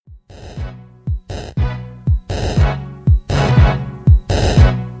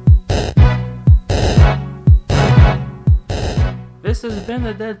This has been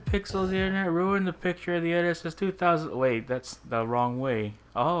the Dead Pixels. The internet ruined the picture of the edit since 2000. Wait, that's the wrong way.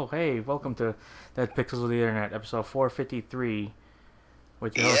 Oh, hey, welcome to Dead Pixels of the Internet, episode 453.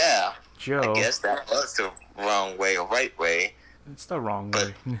 With your host, Joe. I guess that was the wrong way or right way. It's the wrong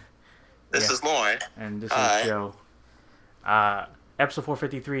way. This is Lorne. And this is Joe. Episode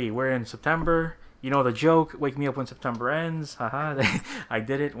 453. We're in September. You know the joke, wake me up when September ends. Haha. I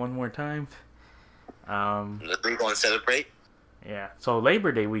did it one more time. We're going to celebrate. Yeah. So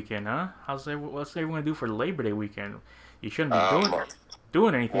Labor Day weekend, huh? What's everyone gonna do for Labor Day weekend? You shouldn't be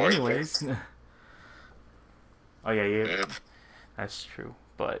doing anything anyways. Oh yeah. That's true.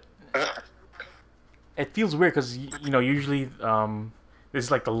 But it feels weird because usually this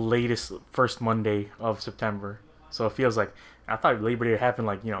is like the latest first Monday of September, so it feels like I thought Labor Day happened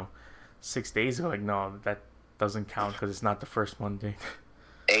 6 days ago. Like, no, that doesn't count because it's not the first Monday.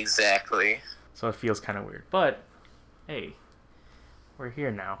 Exactly. So it feels kind of weird, but hey, we're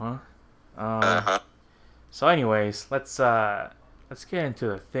here now, huh? So anyways, let's get into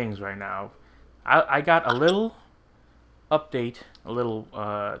the things right now. I got a little update, a little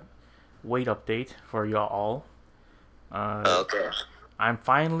weight update for y'all all. Okay. I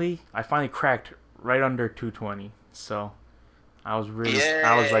finally cracked right under 220. So I was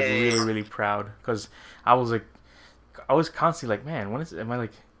really proud because I was constantly like, man, when is it?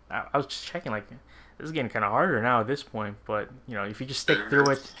 I was just checking like this is getting kind of harder now at this point, but if you just stick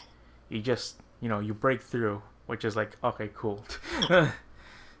through it, you just you break through, which is like, okay, cool.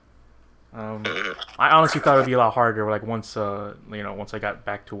 I honestly thought it would be a lot harder, once I got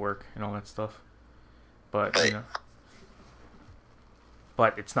back to work and all that stuff, but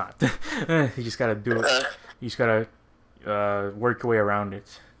but it's not. You just gotta do it. You just gotta work your way around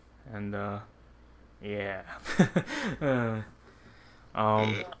it, and yeah.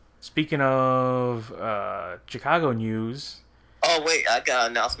 Speaking of Chicago news. Oh wait, I got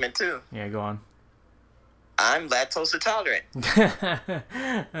an announcement too. Yeah, go on. I'm lactose intolerant.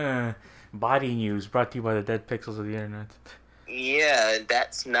 Body news brought to you by the Dead Pixels of the Internet. Yeah,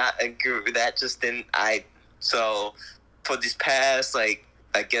 that's not a good. That just didn't. So for this past I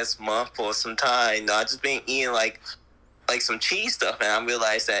guess month or some time, I just been eating like some cheese stuff, and I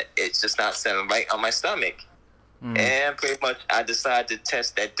realized that it's just not settling right on my stomach. And pretty much, I decided to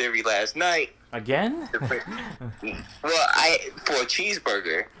test that theory last night. Again? For a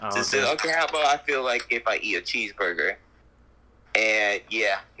cheeseburger. To say, okay, how about I feel like if I eat a cheeseburger? And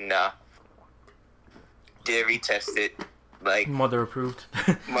yeah, no. Dairy tested. Mother approved.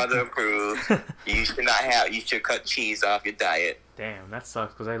 Mother approved. You should cut cheese off your diet. Damn, that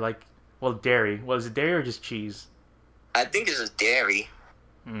sucks because I like, dairy. Is it dairy or just cheese? I think it's just dairy.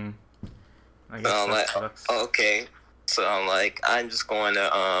 I guess that sucks. Okay. So I'm just going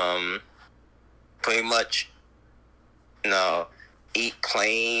to pretty much eat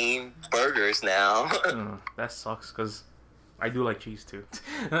plain burgers now. That sucks because I do like cheese too.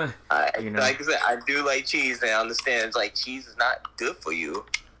 Like I said, I do like cheese, and I understand cheese is not good for you.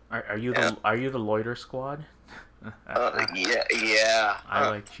 Are you the loiter squad? Yeah. I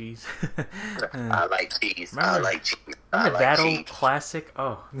like cheese. I like cheese. I like cheese. Remember that old classic?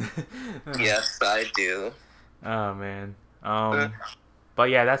 Oh. Yes, I do. Oh man. But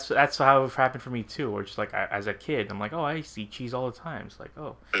yeah, that's how it happened for me too. Or just as a kid, I'm like, oh, I used to eat cheese all the time. It's like,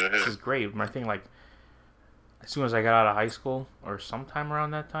 oh, this is great. My thing, as soon as I got out of high school or sometime around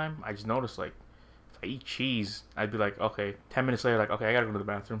that time, I just noticed if I eat cheese, I'd be like, okay, 10 minutes later, okay, I gotta go to the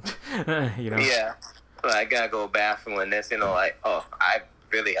bathroom. Yeah. I gotta go to the bathroom, and that's I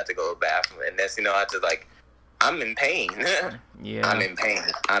really have to go to the bathroom, and that's I just I'm in pain. Yeah. I'm in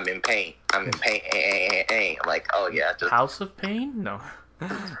pain. I'm like, oh yeah, just House of Pain? No.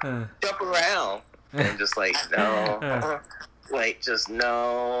 jump around and just no, just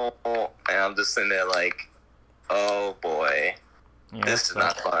no, and I'm just sitting there oh boy. Yeah, this is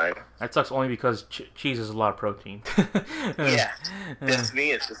not fun. That sucks only because cheese is a lot of protein. Yeah, that's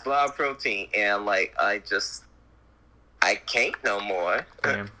me. It's just a lot of protein, and I can't no more.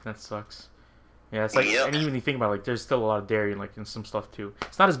 Damn, that sucks. Yeah, it's and even you think about there's still a lot of dairy in some stuff too.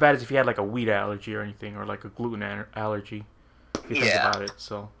 It's not as bad as if you had a wheat allergy or anything, or a gluten allergy. If you think about it,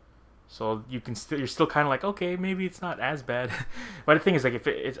 so you can you're still kind of okay, maybe it's not as bad. But the thing is if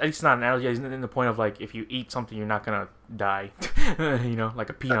it's at least not an allergy, isn't in the point of if you eat something you're not gonna die. Like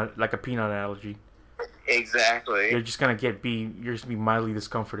a peanut allergy. Exactly. You're just gonna be mildly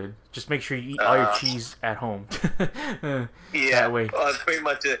discomforted. Just make sure you eat all your cheese at home. Yeah. That way. Well, it's pretty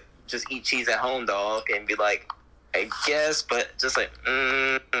much just eat cheese at home, dog, and be I guess, but just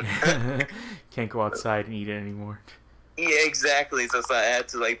Can't go outside and eat it anymore. Yeah, exactly. So I had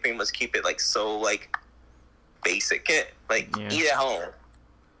to pretty much keep it so basic. Like, Yeah. eat at home.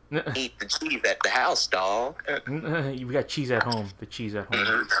 Eat the cheese at the house, dog. We got cheese at home. The cheese at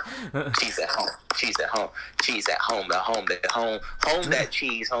home. Cheese at home. Cheese at home. Cheese at home. The home. The home. Home that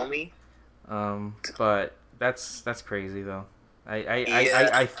cheese, homie. But that's crazy though.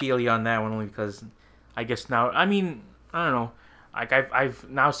 I feel you on that one only because I guess now I mean I don't know. Like I've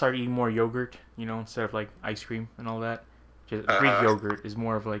now started eating more yogurt, you know, instead of like ice cream and all that. Just Greek yogurt is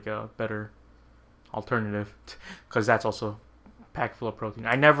more of like a better alternative because that's also packed full of protein.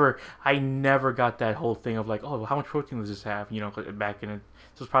 I never got that whole thing of like, oh, how much protein does this have? You know, back in it,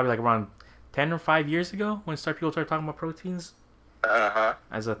 this was probably like around 10 or 5 years ago when people started talking about proteins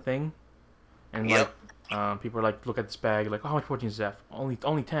as a thing, and like people are like, look at this bag, like, oh, how much protein does that have?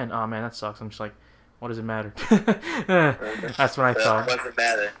 Only 10. Oh man, that sucks. I'm just like, what does it matter? That's what I thought. What does it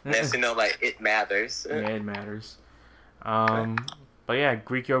matter? Next, you know, like it matters. Yeah, it matters. But yeah,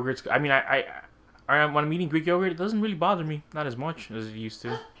 Greek yogurt's. I mean, when I'm eating Greek yogurt, it doesn't really bother me, not as much as it used to.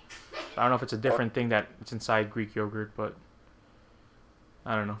 So I don't know if it's a different thing that it's inside Greek yogurt, but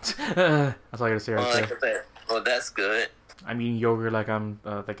I don't know. That's all I gotta say right there. Well, that's good. I'm eating yogurt like I'm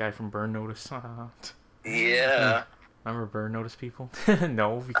the guy from Burn Notice. Yeah. Remember Burn Notice, people?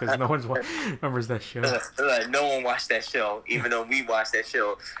 No, because no one remembers that show. No one watched that show, even though we watched that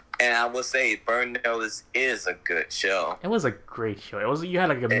show. And I will say, Burn Notice is a good show. It was a great show. You had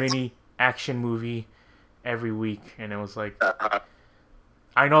like a mini action movie every week, and it was like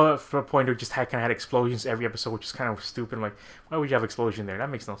I know for a point it just kind of had explosions every episode, which is kind of stupid. I'm like, why would you have explosion there? That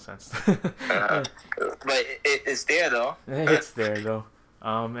makes no sense. But it's there though. It's there though,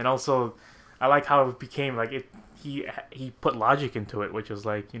 and also I like how it became like it. He put logic into it, which was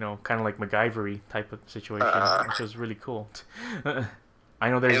like, you know, kind of like MacGyver-y type of situation, which was really cool. I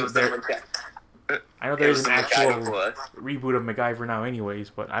know there's an actual reboot of MacGyver now anyways,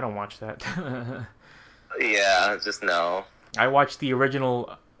 but I don't watch that. Yeah, just no. I watched the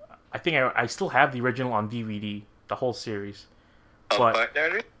original. I think I still have the original on DVD, the whole series. Of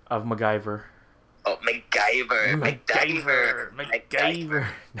MacGyver. Oh, MacGyver.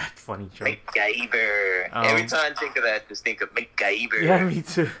 That's funny joke. MacGyver. Every time I think of that, just think of MacGyver. Yeah, me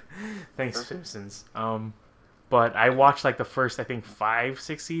too. Thanks, Simpsons. But I watched like the first, I think,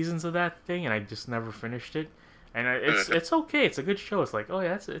 5-6 seasons of that thing, and I just never finished it. And it's okay. It's a good show. It's like, oh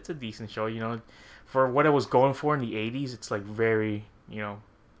yeah, it's a decent show. You know, for what it was going for in the '80s, it's like very, you know,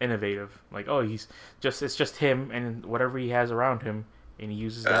 innovative. Like, oh, it's just him and whatever he has around him, and he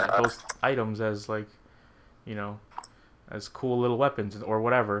uses those items as like, you know, as cool little weapons or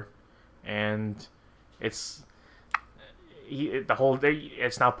whatever. And it's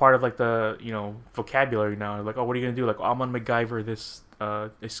it's now part of like the, you know, vocabulary now. Like, oh, what are you gonna do? Like, oh, I'm gonna MacGyver this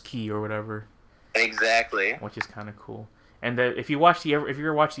key or whatever. Exactly. Which is kind of cool. And if you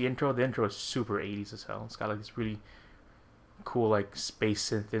ever watch the intro is super 80s as hell. It's got like this really cool like space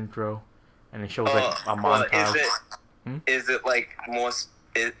synth intro, and it shows like a montage. Is it like more?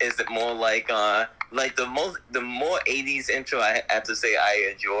 Is it more like the more 80s intro I have to say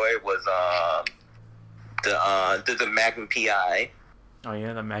I enjoy was the Magnum PI. Oh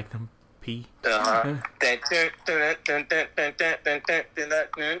yeah, the Magnum P. Just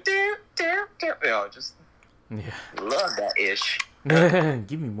love that ish.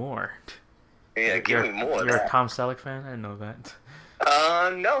 Give me more. Yeah, give me more. You're a Tom Selleck fan? I didn't know that.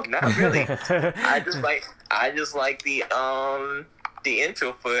 No, not really. I just like the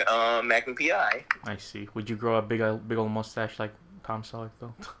intro for Magnum PI. I see. Would you grow a big old mustache like Tom Selleck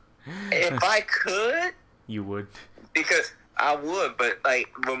though? If I could, you would. Because I would, but like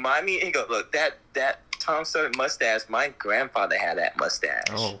remind me. He go, look, that Tom Selleck mustache. My grandfather had that mustache.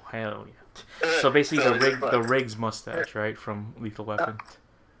 Oh hell yeah! So basically, the Riggs mustache, right, from Lethal Weapon.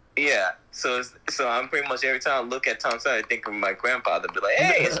 Yeah. So I'm pretty much every time I look at Tom Selleck, I think of my grandfather. Be like,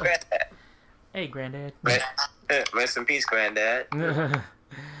 hey, it's Granddad. Hey, Granddad. Rest in peace, Granddad.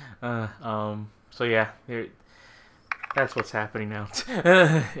 So yeah, that's what's happening now.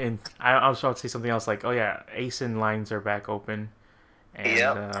 And I was about to say something else, like, oh yeah, ASIN lines are back open,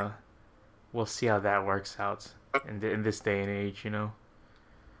 and we'll see how that works out in this day and age, you know.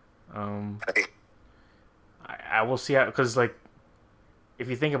 I will see how, because like, if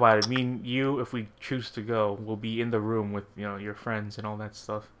you think about it, me and you, if we choose to go, we'll be in the room with, you know, your friends and all that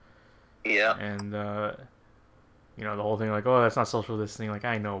stuff. Yeah. And you know, the whole thing like, oh, that's not social distancing. Like,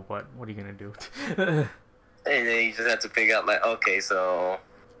 I know, but what are you gonna do? And then you just have to figure out, like, okay, so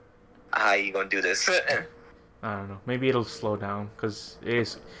how are you gonna do this? I don't know. Maybe it'll slow down because it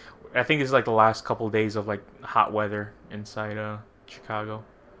is. I think it's like the last couple of days of like hot weather inside Chicago.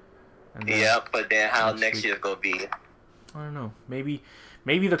 And yeah, but then how next year's gonna be? I don't know. Maybe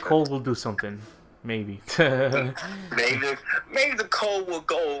the cold will do something. Maybe. maybe the cold will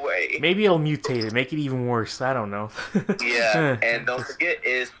go away. Maybe it'll mutate it, make it even worse. I don't know. Yeah, and don't forget,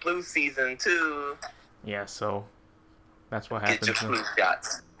 it's flu season too. Yeah, so that's what happens. Get your flu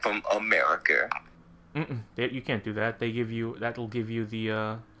shots from America. You can't do that. That'll give you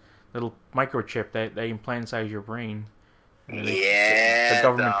the little microchip that they implant inside your brain. Yeah, the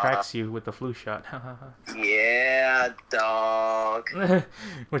government tracks you with the flu shot. Yeah, dog.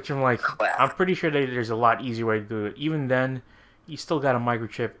 Which I'm like, I'm pretty sure there's a lot easier way to do it. Even then, you still got a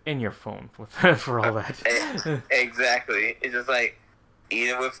microchip in your phone for all that. Exactly. It's just like,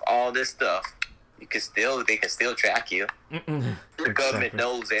 even with all this stuff, they can still track you. The government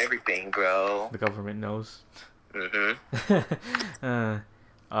knows everything, bro. The government knows.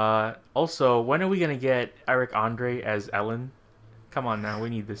 Also, when are we gonna get Eric Andre as Ellen? Come on now, we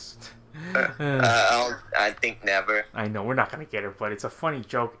need this. I think never. I know we're not gonna get her, but it's a funny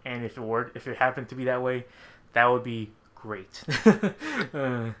joke, and if it happened to be that way, that would be great.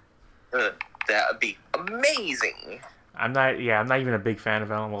 That would be amazing. I'm not even a big fan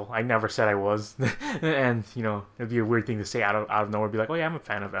of Ellen. Well, I never said I was, and it'd be a weird thing to say out of nowhere. Be like, oh yeah, I'm a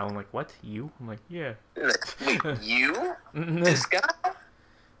fan of Ellen. Like, what, you? I'm like, yeah. Wait, you? This guy?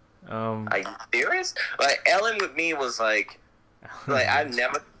 Are you serious? Like, Ellen with me was like I've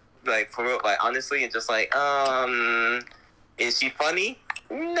never, like, for real, like, honestly, it's just like, is she funny?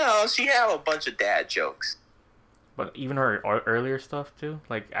 No, she had a bunch of dad jokes. But even her earlier stuff too.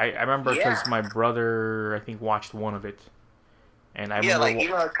 Like, I remember because my brother, I think, watched one of it, and I remember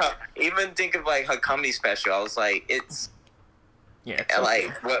even think of like her comedy special. I was like, it's. Yeah,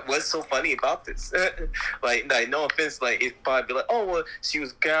 like what's so funny about this? like no offense, like it's probably be like, oh well, she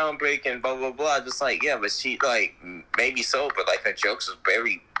was groundbreaking, blah blah blah. Just like, yeah, but she, like, maybe so, but like her jokes was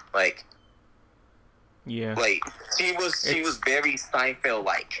very like, yeah, like she was very Seinfeld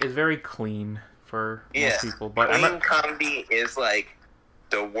like. It's very clean for most people, but clean comedy is like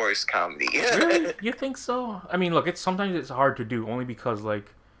the worst comedy. Really? You think so? I mean, look, sometimes it's hard to do only because,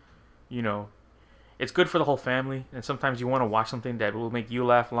 like, it's good for the whole family, and sometimes you want to watch something that will make you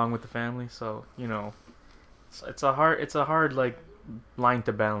laugh along with the family. So it's a hard like line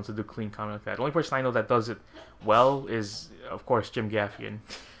to balance to do clean comedy like that. The only person I know that does it well is, of course, Jim Gaffigan.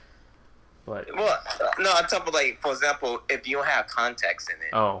 But no, I'm talking about, like, for example, if you don't have context in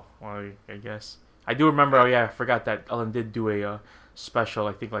it. Oh, well, I guess I do remember. Oh yeah, I forgot that Ellen did do a special.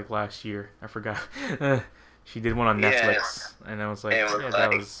 I think like last year. I forgot. She did one on Netflix, and I was like, that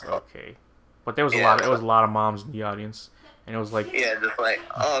was okay. But there was a lot of moms in the audience, and it was like, just like,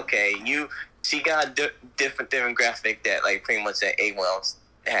 okay, she got a different demographic that, like, pretty much that anyone else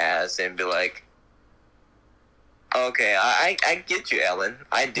has, and be like, okay, I get you, Ellen,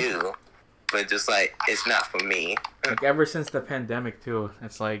 I do, but just like, it's not for me. Like, ever since the pandemic too,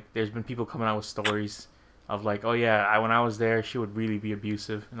 it's like there's been people coming out with stories of like, oh yeah, when I was there, she would really be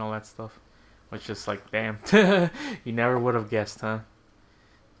abusive and all that stuff. It's just like, damn, you never would have guessed, huh?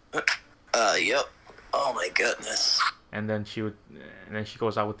 Yep. Oh my goodness. And then she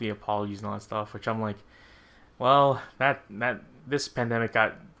goes out with the apologies and all that stuff, which I'm like, well, this pandemic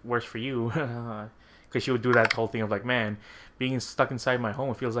got worse for you, because she would do that whole thing of like, man, being stuck inside my home,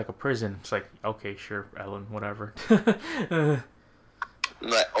 it feels like a prison. It's like, okay, sure, Ellen, whatever.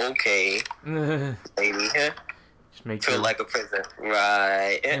 Like, okay, maybe. Just make feel like a prison,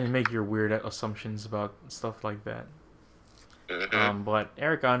 right? And make your weird assumptions about stuff like that. But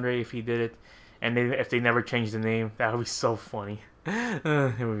Eric Andre, if he did it, and if they never changed the name, that would be so funny. It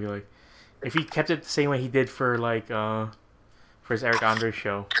would be like, if he kept it the same way he did for like for his Eric Andre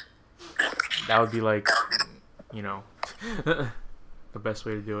show, that would be like, the best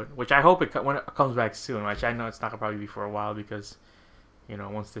way to do it. Which I hope when it comes back soon. Which I know it's not gonna probably be for a while because,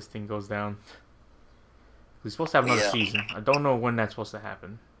 once this thing goes down, we're supposed to have another season. I don't know when that's supposed to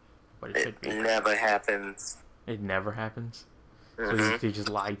happen, but it should be. It never happens. It never happens. So they just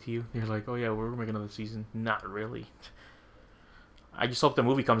lied to you. They're like, oh yeah, we're making another season. Not really. I just hope the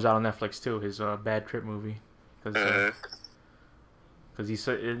movie comes out on Netflix too. His Bad Trip movie, because he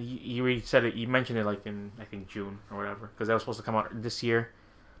said he said it. He mentioned it like in, I think, June or whatever, because that was supposed to come out this year.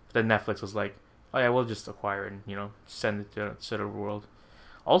 But then Netflix was like, oh yeah, we'll just acquire it and send it to the world.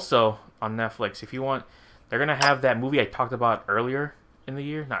 Also on Netflix, if you want, they're gonna have that movie I talked about earlier in the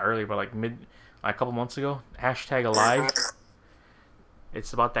year. Not earlier, but like a couple months ago. #Alive.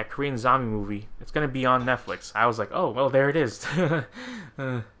 It's about that Korean zombie movie. It's going to be on Netflix. I was like, oh, well, there it is. It's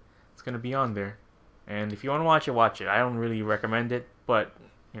going to be on there. And if you want to watch it, I don't really recommend it, but,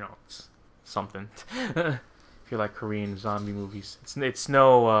 it's something. If you like Korean zombie movies. It's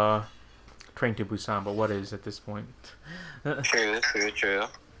no Train to Busan, but what is at this point? True.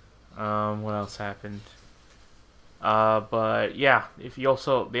 What else happened? But yeah, if you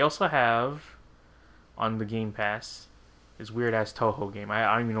also they also have on the Game Pass this weird ass Toho game.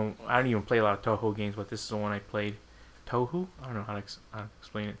 I don't even play a lot of Toho games, but this is the one I played. Tohu? I don't know how to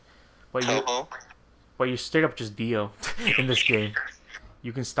explain it. But you Toho. but you straight up just Dio in this game.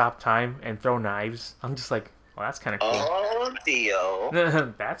 You can stop time and throw knives. I'm just like, well, that's kind of cool. Oh, Dio.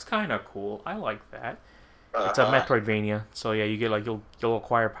 That's kind of cool. I like that. Uh-huh. It's a Metroidvania, so yeah, you get like you'll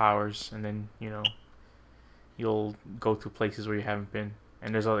acquire powers, and then you'll go to places where you haven't been.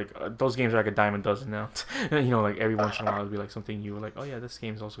 And there's like those games are like a dime a dozen now. Like every once in a while it'll be like something new. Like, oh yeah, this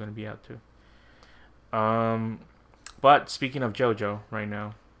game's also gonna be out too. But speaking of JoJo, right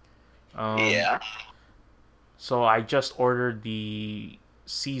now. Yeah. So I just ordered the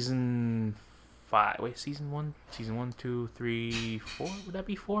season 5. Wait, season 1, season 1, 2, 3, 4. Would that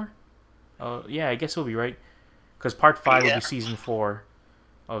be 4? Yeah, I guess it'll be right. Because part 5 will be season 4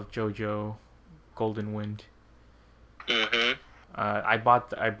 of JoJo Golden Wind. Mm-hmm. I bought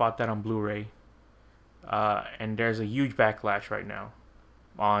that on Blu-ray, and there's a huge backlash right now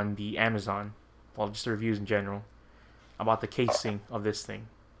on the Amazon, well, just the reviews in general, about the casing of this thing.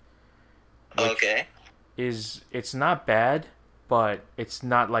 Okay. It's not bad, but it's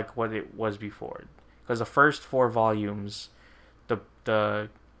not like what it was before. Because the first 4 volumes, the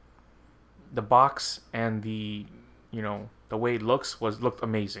box and the way it looked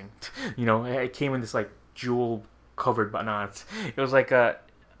amazing. It came in this like jewel covered, but not. It was like I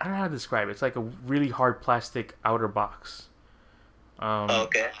don't know how to describe it. It's like a really hard plastic outer box.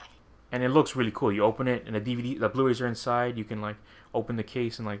 Okay. And it looks really cool. You open it, and the Blu-rays are inside. You can like open the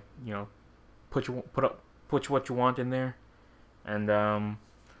case and like put what you want in there, and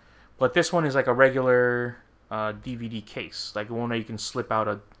but this one is like a regular DVD case, like one that you can slip out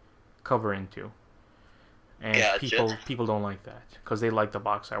a cover into. And gotcha. people don't like that because they like the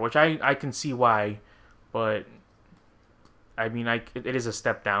box art, which I can see why, but I mean it is a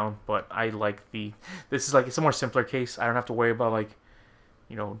step down. But I like this is like it's a more simpler case. I don't have to worry about like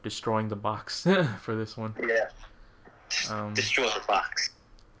destroying the box for this one. Yeah. Destroy the box.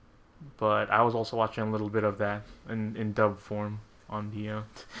 But I was also watching a little bit of that in dub form on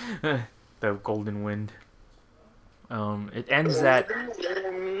the Golden Wind. It ends at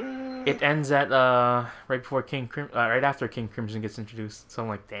right before right after King Crimson gets introduced. So I'm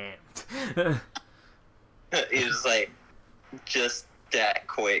like, damn. It was like just that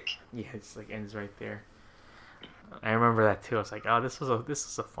quick. Yeah, it's like ends right there. I remember that too. I was like, oh, this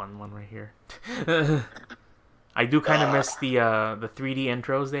is a fun one right here. I do kind of miss the 3D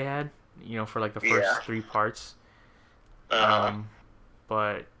intros they had, for like the first 3 parts.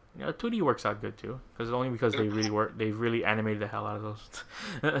 But 2D works out good too, because they've really animated the hell out of those.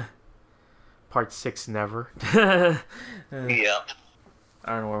 Part 6 never. Yeah.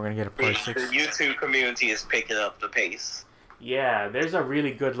 I don't know where we're gonna get a part 6. The YouTube community is picking up the pace. Yeah, there's a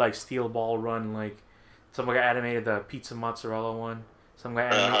really good like steel ball run. Like some guy animated the pizza mozzarella one. Some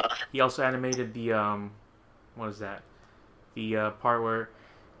guy he also animated the what is that? The part where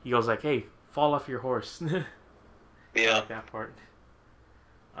he goes like, "Hey, fall off your horse." Yeah. I like that part.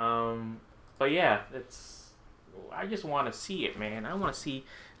 But yeah, I just want to see it, man. I want to see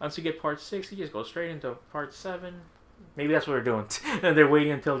once we get part 6, you just go straight into part 7. Maybe that's what they're doing. They're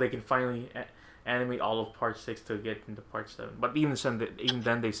waiting until they can finally animate all of part 6 to get into part 7. But even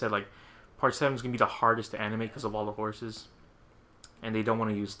then, they said like part 7 is gonna be the hardest to animate because of all the horses, and they don't want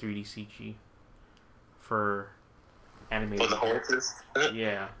to use 3D CG for animating. For the horses.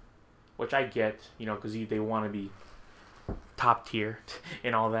 Yeah, which I get, because they want to be top tier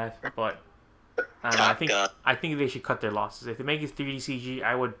and all that. But I think they should cut their losses. If they make it 3D CG,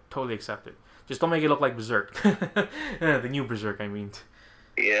 I would totally accept it. Just don't make it look like Berserk. The new Berserk, I mean.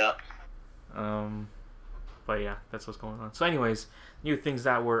 Yeah. But yeah, that's what's going on. So anyways, new things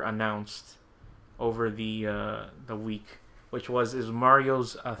that were announced over the week, which is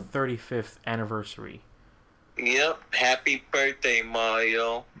Mario's 35th anniversary. Yep. Happy birthday,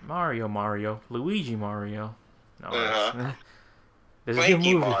 Mario. Mario. Luigi Mario. No, there's a Thank new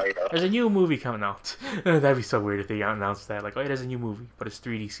you, movie. Mario. There's a new movie coming out. That'd be so weird if they announced that. Like, oh, there's a new movie, but it's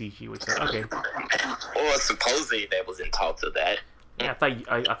 3D CG. Which is okay. Well, supposedly they was in talks of that. Yeah,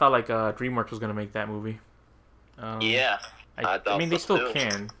 I thought like DreamWorks was gonna make that movie. Yeah. I mean, they still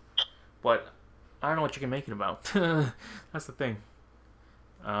can, but I don't know what you can make it about. That's the thing.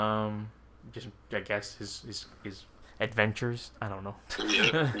 Just I guess his adventures. I don't know.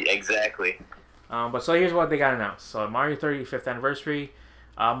 Yeah, exactly. But so here's what they got announced. So Mario 35th anniversary,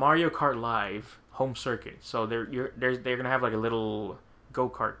 Mario Kart Live home circuit. So they're gonna have like a little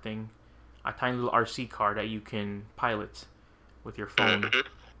go-kart thing, a tiny little RC car that you can pilot with your phone,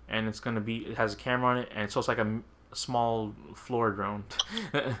 and it has a camera on it, and it's also like a small floor drone,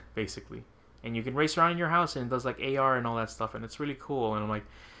 basically. And you can race around in your house, and it does like AR and all that stuff, and it's really cool. And I'm like,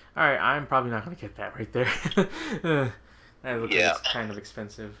 all right, I'm probably not gonna get that right there. That looks like it's kind of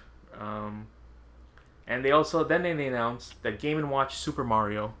expensive. And they announced that Game and Watch Super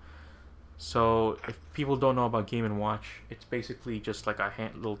Mario. So if people don't know about Game and Watch, it's basically just like a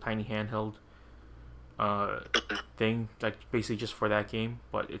little tiny handheld thing, like basically just for that game.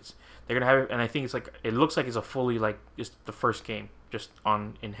 But they're gonna have it, and I think it looks like it's a fully like just the first game, just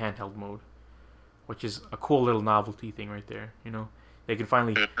in handheld mode, which is a cool little novelty thing right there. They can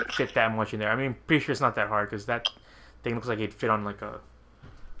finally fit that much in there. I mean, pretty sure it's not that hard because that thing looks like it'd fit on like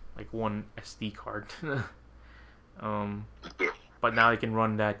one SD card. But now you can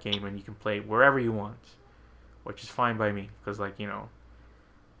run that game and you can play it wherever you want, which is fine by me because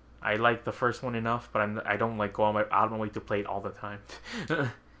I like the first one enough, but I don't like go out of my way to play it all the time.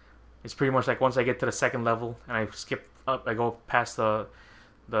 It's pretty much like once I get to the second level and I skip up, I go past the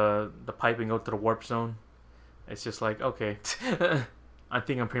pipe and go to the warp zone. It's just like, okay, I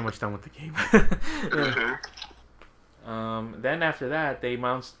think I'm pretty much done with the game. Then after that,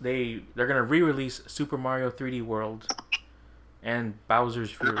 they're gonna re-release Super Mario 3D World and Bowser's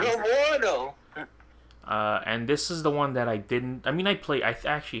Fury. And this is the one that I didn't. I mean, I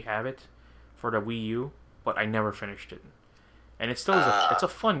actually have it for the Wii U, but I never finished it. And it's still it's a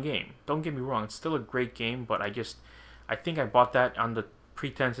fun game. Don't get me wrong; it's still a great game. But I think I bought that on the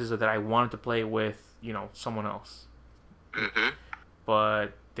pretenses that I wanted to play it with someone else. Mm-hmm.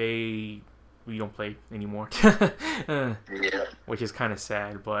 But we don't play anymore. Which is kind of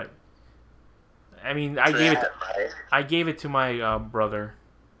sad, but I mean, I gave it to my brother,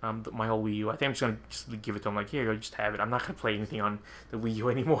 my whole Wii U. I think I'm just gonna give it to him. Like, here, go, just have it. I'm not gonna play anything on the Wii U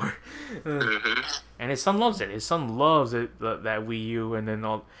anymore. And his son loves it. His son loves it, that Wii U, and then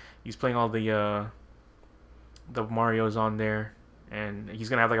he's playing all the Marios on there, and he's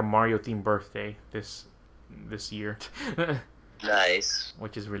gonna have like a Mario themed birthday this year. Nice.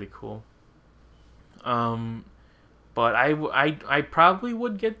 Which is really cool. But I probably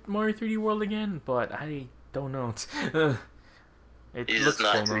would get Mario 3D World again, but I don't know. It looks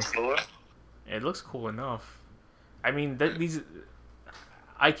cool enough. It looks cool enough. I mean,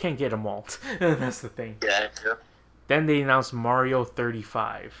 I can't get them all. That's the thing. Yeah, sure. Then they announced Mario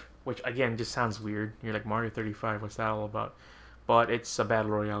 35, which again just sounds weird. You're like, Mario 35, what's that all about? But it's a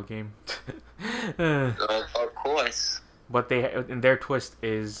battle royale game. Of course. But their twist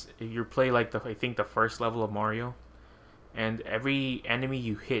is you play like I think the first level of Mario, and every enemy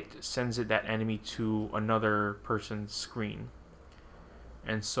you hit sends that enemy to another person's screen.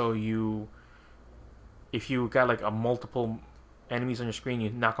 And so if you got like a multiple enemies on your screen, you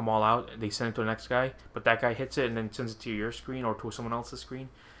knock them all out, they send it to the next guy, but that guy hits it and then sends it to your screen or to someone else's screen.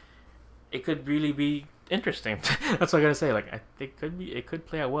 It could really be interesting. That's what I gotta say. Like, it could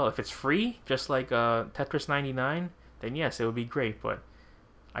play out well if it's free, just like Tetris 99. Then yes, it would be great. But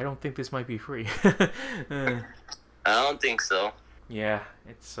I don't think this might be free. I don't think so. Yeah,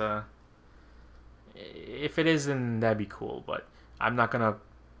 it's if it is, then that'd be cool. But I'm not gonna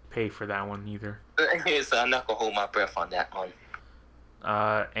pay for that one either. So I'm not gonna hold my breath on that one.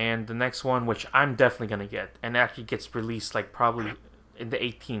 And the next one, which I'm definitely gonna get, and actually gets released like probably in the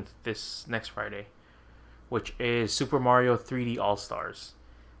 18th, this next Friday, which is Super Mario 3D All Stars,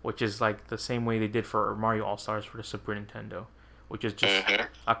 which is like the same way they did for Mario All Stars for the Super Nintendo, which is just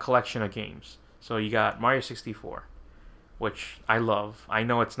a collection of games. So you got Mario 64, which I love. I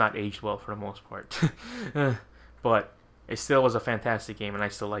know it's not aged well for the most part, but it still was a fantastic game, and I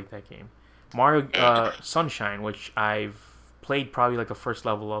still like that game. Mario Sunshine, which I've played probably like the first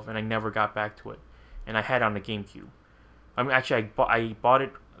level of, and I never got back to it, and I had on the GameCube. I mean, actually, I bought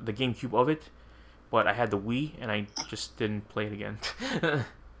it, the GameCube of it, but I had the Wii, and I just didn't play it again.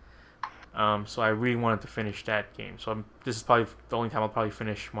 So I really wanted to finish that game. So this is probably the only time I'll probably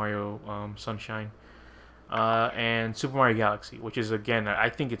finish Mario Sunshine. And Super Mario Galaxy, which is, again, I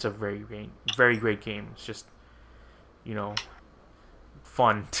think it's a very, very great game. It's just,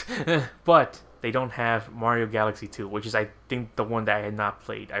 fun. But they don't have Mario Galaxy 2, which is, I think, the one that I had not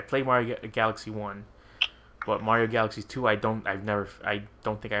played. I played Mario Galaxy 1, but Mario Galaxy 2, I don't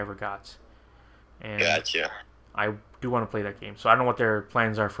think I ever got. And gotcha. I do want to play that game, so I don't know what their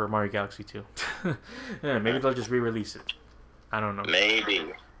plans are for Mario Galaxy 2. Yeah, maybe they'll just re-release it. I don't know.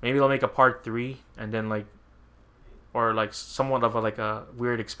 Maybe they'll make a part 3 and then or somewhat of a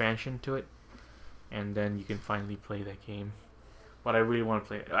weird expansion to it, and then you can finally play that game. But I really want to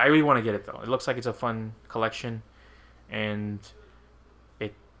play it. I really want to get it though. It looks like it's a fun collection, and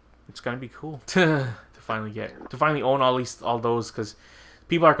it's gonna be cool to finally own all those, because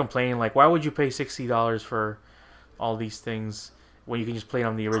people are complaining like, why would you pay $60 for all these things when you can just play it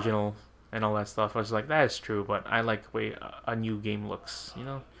on the original and all that stuff? I was like, that is true, but I like the way a new game looks,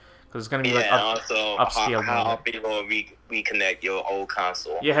 because it's gonna be like also upscale. How people reconnect your old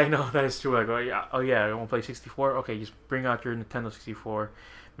console. Yeah, I know that is true. Like, oh yeah, I want to play 64. Okay, just bring out your Nintendo 64.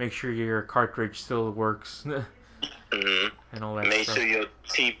 Make sure your cartridge still works. And all that. Make sure you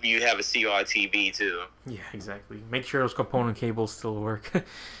have a CRTV too. Yeah, exactly. Make sure those component cables still work.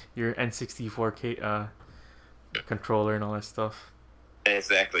 Your N64 controller and all that stuff.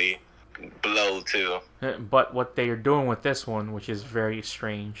 Exactly. Blow too. But what they are doing with this one, which is very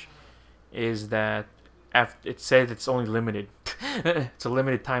strange, is that it says it's only limited. It's a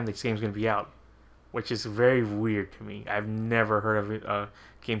limited time this game's going to be out, which is very weird to me. I've never heard of a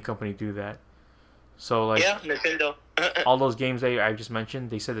game company do that. So like, yeah, Nintendo. All those games I just mentioned,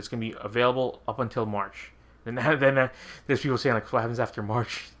 they said it's going to be available up until March. And then there's people saying like, what happens after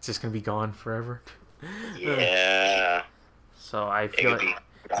March? It's just going to be gone forever. Yeah. So I feel like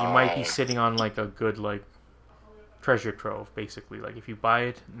you might be sitting on like a good like treasure trove, basically. Like if you buy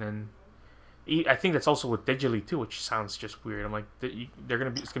it, and then I think that's also with digitally too, which sounds just weird. I'm like,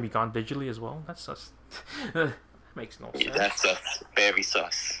 it's gonna be gone digitally as well. That's sus. That makes no sense. That's sus. Very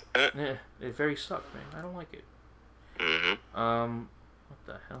sus. Yeah, it very sucked, man. I don't like it. What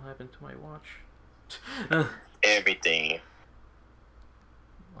the hell happened to my watch? Everything.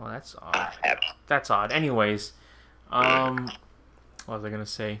 Oh, that's odd. That's odd. Anyways, what was I gonna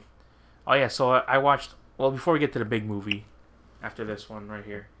say? Oh yeah, so I watched. Well, before we get to the big movie, after this one right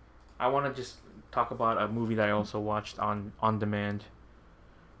here, I want to just talk about a movie that I also watched on demand.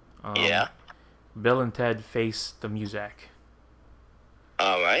 Yeah. Bill and Ted Face the Muzak.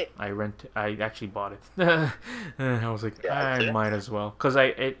 All right. I actually bought it. I was like, I might as well, because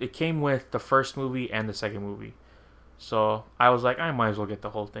it came with the first movie and the second movie, so I was like, I might as well get the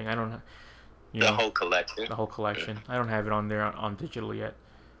whole thing. I don't, the whole collection. The whole collection. I don't have it on there on digital yet,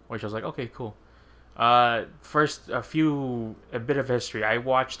 which I was like, okay, cool. First, a bit of history. I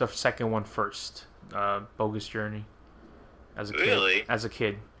watched the second one first, Bogus Journey, as a kid. Really? As a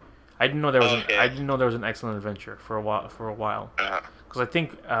kid, I didn't know there was I didn't know there was an Excellent Adventure for a while. Because I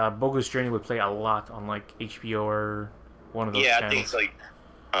think Bogus Journey would play a lot on like HBO or one of those channels. Yeah, I think it's like,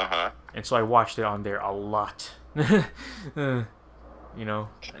 And so I watched it on there a lot. And because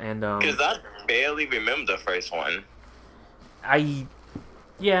I barely remember the first one.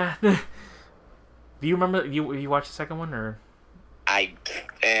 Yeah. Do you remember you watched the second one or?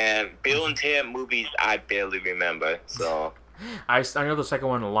 Bill and Ted movies I barely remember, so. I know the second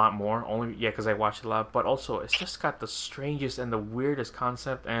one a lot more, because I watched it a lot, but also it's just got the strangest and the weirdest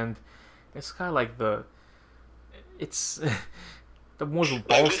concept, and it's got like it's the most.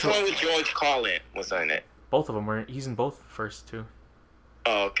 Like which one with George Carlin was in it? Both of them were. He's in both first two.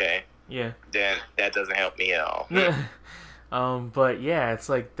 Oh, okay. Yeah. Then that doesn't help me at all. But yeah, it's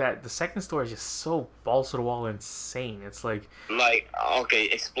like that. The second story is just so balls to the wall insane. It's like. Okay,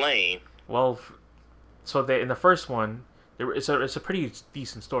 explain. Well, so in the first one. It's a pretty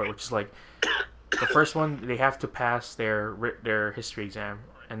decent story, which is like the first one they have to pass their history exam,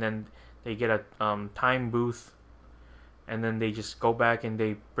 and then they get a time booth, and then they just go back and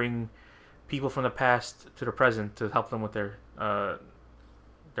they bring people from the past to the present to help them with their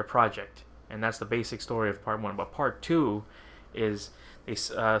project, and that's the basic story of part one. But part two is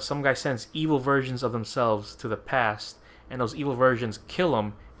some guy sends evil versions of themselves to the past, and those evil versions kill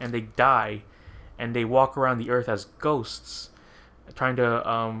them, and they die. And they walk around the earth as ghosts, trying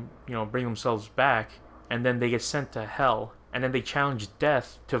to, bring themselves back. And then they get sent to hell. And then they challenge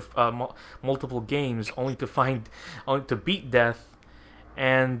death to multiple games, only to beat death.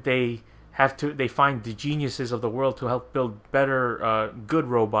 And they find the geniuses of the world to help build better, good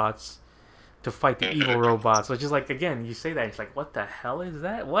robots to fight the evil robots. Which is like, again, you say that, it's like, what the hell is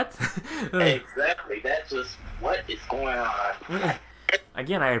that? What? Exactly. That's just what is going on.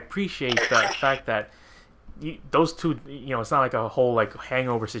 Again, I appreciate the fact that those two, it's not like a whole like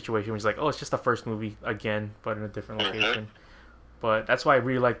hangover situation where it's like, oh, it's just the first movie again, but in a different location. But that's why I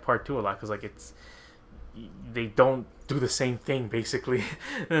really like part two a lot, because like they don't do the same thing basically.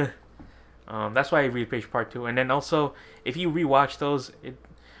 That's why I really appreciate part two. And then also, if you rewatch those,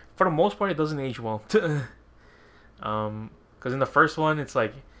 for the most part, it doesn't age well. Because in the first one, it's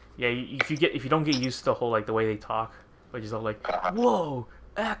like, yeah, if you don't get used to the whole like the way they talk. Which is all like, whoa,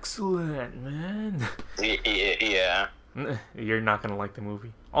 excellent, man. Yeah. You're not gonna like the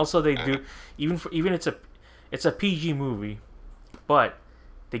movie. Also, they do even it's a PG movie, but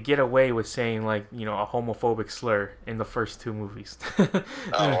they get away with saying like a homophobic slur in the first two movies. Oh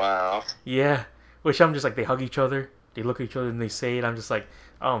wow. Yeah, which I'm just like they hug each other they look at each other and they say it. I'm just like,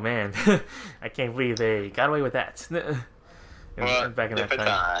 oh man, I can't believe they got away with that. Well, Back in that different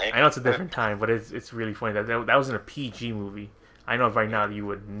time. time. I know it's a different time, but it's really funny that was in a PG movie. I know right now you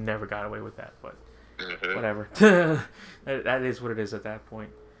would never got away with that, but whatever. That is what it is at that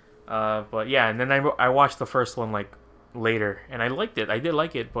point. But yeah, and then I watched the first one like later, and I liked it. I did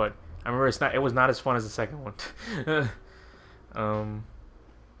like it, but I remember it was not as fun as the second one. And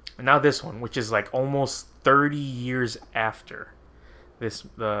now this one, which is like almost 30 years after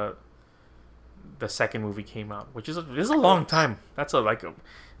the second movie came out, which is this is a long time. That's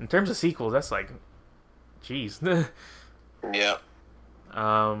in terms of sequels, that's like, jeez. Yeah.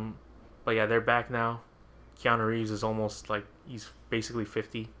 But yeah, they're back now. Keanu Reeves is almost like he's basically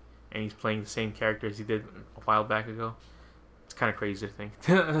 50, and he's playing the same character as he did a while back ago. It's kind of crazy to think.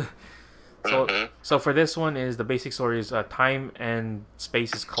 So for this one is the basic story is time and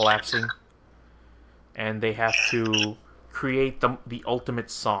space is collapsing, and they have to create the ultimate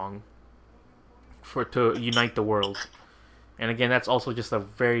song to unite the world. And again, that's also just a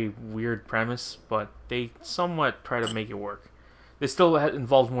very weird premise, but they somewhat try to make it work. This still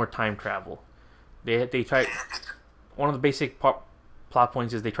involves more time travel. They try. One of the basic plot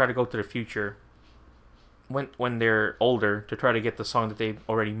points is they try to go to the future when they're older to try to get the song that they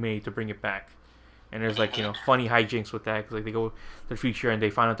already made to bring it back. And there's like funny hijinks with that, 'cause like they go to the future and they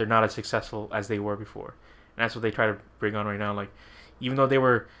find out they're not as successful as they were before. And that's what they try to bring on right now. Like even though they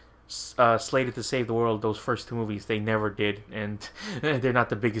were slated to save the world, those first two movies they never did, and they're not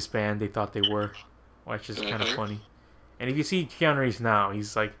the biggest band they thought they were, which is kind of funny. And if you see Keanu Reeves now,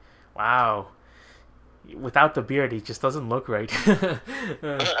 he's like, wow. Without the beard, he just doesn't look right.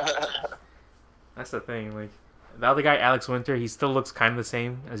 That's the thing. Like the other guy, Alex Winter, he still looks kind of the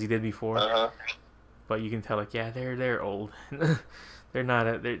same as he did before. But you can tell, like, yeah, they're old. They're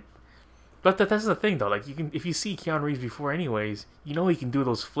not. But that's the thing, though. Like, if you see Keanu Reeves before, anyways, you know he can do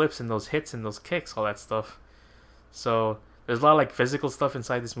those flips and those hits and those kicks, all that stuff. So there's a lot of like physical stuff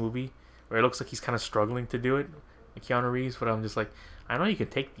inside this movie where it looks like he's kind of struggling to do it, like Keanu Reeves. But I'm just like, I know you can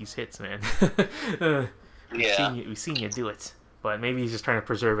take these hits, man. We've seen you do it. But maybe he's just trying to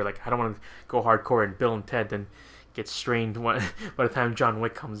preserve it. Like, I don't want to go hardcore in Bill and Ted, then get strained by the time John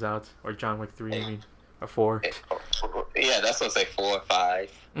Wick comes out, or John Wick 3, I mean, or 4. Yeah, that's what I say 4 or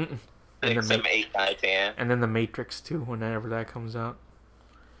 5. And 6, 7, 8, 9, 10. And then the Matrix 2, whenever that comes out.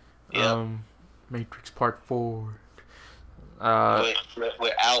 Yep. Matrix Part 4.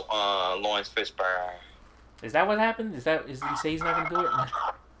 Without Lawrence Fishburne. Is that what happened? Did he say he's not gonna do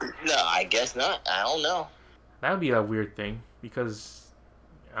it? No, I guess not. I don't know. That would be a weird thing because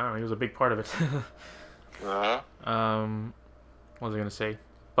I don't know. He was a big part of it. What was I gonna say?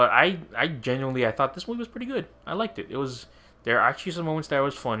 But I genuinely I thought this movie was pretty good. I liked it. There are actually some moments that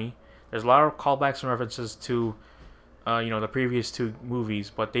was funny. There's a lot of callbacks and references to, the previous two movies,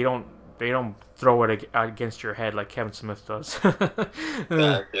 but they don't throw it against your head like Kevin Smith does.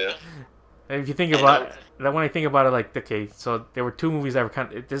 Yeah. And if you think about that, when I think about it, like, okay, so there were two movies that were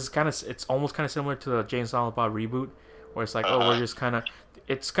it's almost kind of similar to the Jay and Silent Bob reboot, where it's like, we're just kind of,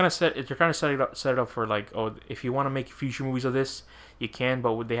 it's kind of you're kind of set it up for like, if you want to make future movies of this, you can,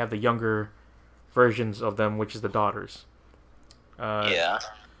 but they have the younger versions of them, which is the daughters. Yeah.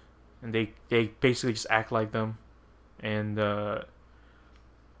 And they basically just act like them, and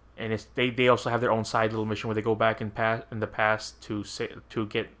they also have their own side little mission where they go back in the past to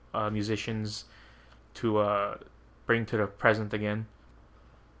get musicians to bring to the present again.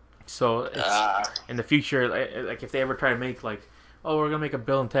 So it's, in the future, like if they ever try to make like, we're gonna make a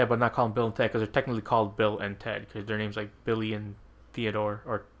Bill and Ted, but not call them Bill and Ted because they're technically called Bill and Ted because their names like Billy and Theodore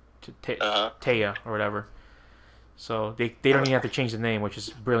or Taya or whatever. So they don't even have to change the name, which is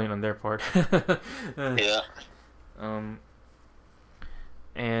brilliant on their part. Yeah.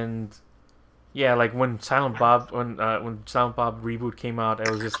 And yeah, like when Silent Bob reboot came out,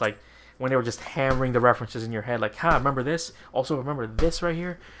 it was just like when they were just hammering the references in your head, like, remember this? Also remember this right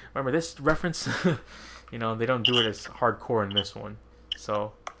here? Remember this reference? They don't do it as hardcore in this one.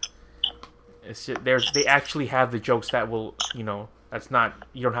 So it's just, they actually have the jokes that will, that's not,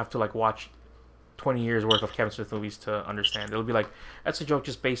 you don't have to like watch 20 years worth of Kevin Smith movies to understand. It'll be like, that's a joke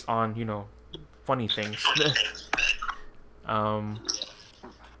just based on, funny things.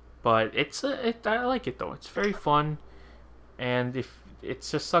 But I like it though. It's very fun, and if it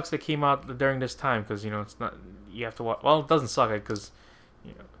just sucks that it came out during this time because it's not, you have to watch. Well, it doesn't suck because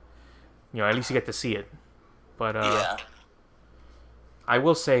at least you get to see it. But yeah. I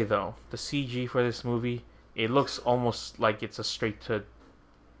will say though, the CG for this movie, it looks almost like it's a straight to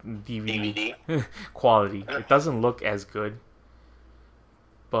DVD quality. It doesn't look as good,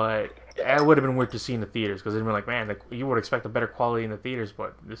 but It would have been weird to see in the theaters because they'd been like, man, like, you would expect a better quality in the theaters,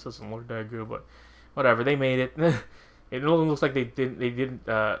 but this doesn't look that good. But whatever, they made it. It looks like they didn't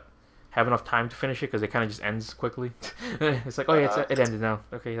have enough time to finish it because it kind of just ends quickly. It's like, oh yeah, it ended now.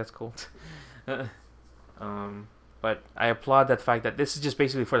 Okay, that's cool. But I applaud that fact that this is just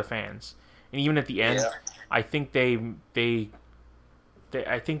basically for the fans, and even at the end, I think I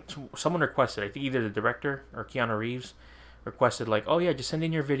think someone requested. I think either the director or Keanu Reeves requested, like, oh yeah, just send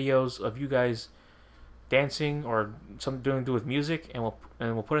in your videos of you guys dancing or something doing to do with music, and we'll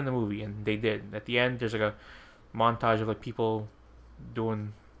put it in the movie. And they did. At the end, there's like a montage of like people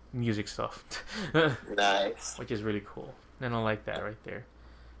doing music stuff. Nice. Which is really cool. And I like that right there.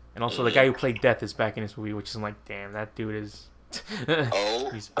 And also the guy who played Death is back in this movie, which is like, damn, that dude is.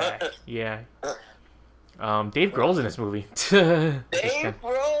 He's back. Yeah. Dave Grohl's in this movie. Dave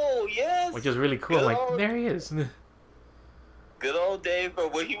Grohl, yes. Which is really cool. I'm like, there he is. Good old Dave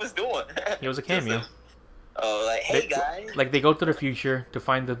Grohl. What he was doing? He was a cameo. Like, hey guys. Like, they go to the future to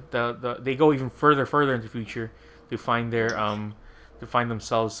find the they go even further into the future to find their to find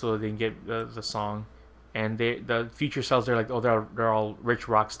themselves so they can get the song. And the future selves, they're like, oh, they're all rich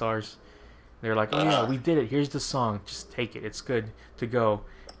rock stars. They're like, oh yeah, we did it. Here's the song. Just take it. It's good to go.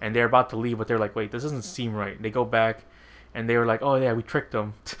 And they're about to leave, but they're like, wait, this doesn't seem right. They go back, and they were like, oh yeah, we tricked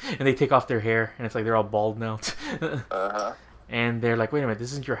them. And they take off their hair, and it's like they're all bald now. And they're like, wait a minute,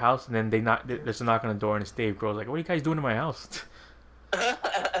 this isn't your house. And then there's a knock on the door, and it's Dave Grohl. Like, what are you guys doing in my house? And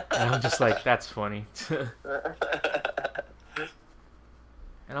I'm just like, that's funny.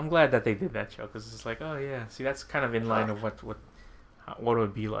 And I'm glad that they did that show, because it's like, oh yeah, see, that's kind of in line of what it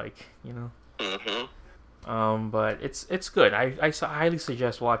would be like, you know. But it's good. I highly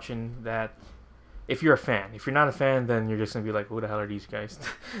suggest watching that if you're a fan. If you're not a fan, then you're just gonna be like, who the hell are these guys?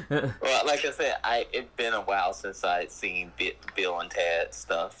 Well, like I said, it's been a while since I'd seen Bill and Ted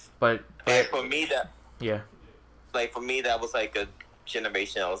stuff. But for me that was like a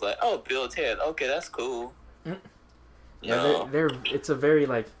generation. I was like, oh, Bill and Ted, okay, that's cool. Yeah, it's a very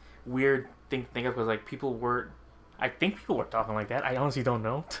like weird thing to think of, because like I think people were talking like that. I honestly don't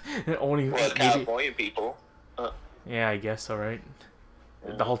know. Only California people. Yeah, I guess so, right?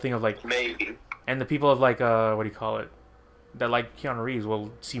 The whole thing of like maybe. And the people of like what do you call it? That like Keanu Reeves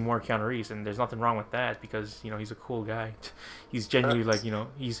will see more Keanu Reeves, and there's nothing wrong with that, because you know he's a cool guy. He's genuinely like, you know,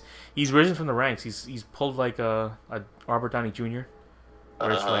 he's risen from the ranks. He's pulled like a Robert Downey Jr.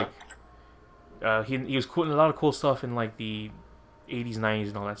 Where it's like he was cool in a lot of cool stuff in like the 80s, 90s,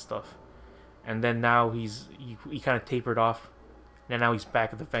 and all that stuff. And then now he kind of tapered off. And now he's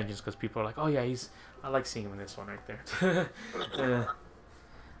back at the Vengeance, because people are like, oh yeah, I like seeing him in this one right there.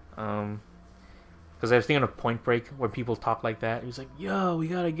 Because I was thinking of Point Break, when people talk like that. He was like, yo, we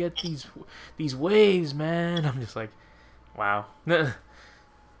gotta get these waves, man. I'm just like, wow.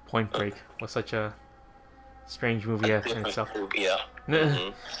 Point Break was such a strange movie in itself. Yeah.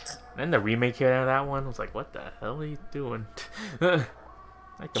 Then the remake here of that one was like, what the hell are you doing?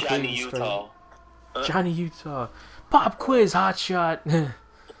 Like Johnny Utah. Johnny Utah. Pop quiz, hot shot.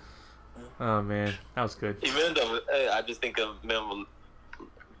 Oh man, that was good. Even though I just think of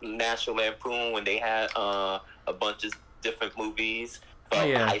National Lampoon, when they had a bunch of different movies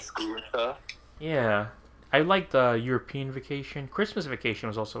from high school and stuff. Yeah, I liked European Vacation. Christmas Vacation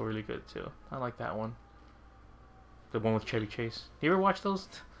was also really good too. I like that one. The one with Chevy Chase. Do you ever watch those?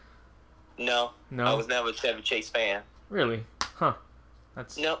 No. I was never a Chevy Chase fan. Really? Huh.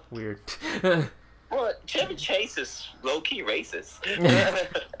 That's weird. Well, Chevy Chase is low-key racist.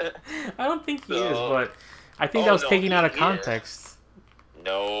 I don't think he is, but I think that was taken out of context.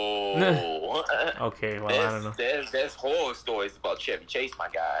 No. Okay, well, I don't know. There's horror stories about Chevy Chase, my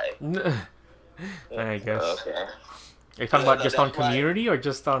guy. I guess. Okay. Are you talking about just on Community, or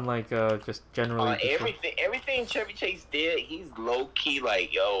just on like just generally? Everything Chevy Chase did, he's low-key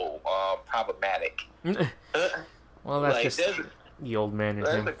like, problematic. Well, that's like, just the old man in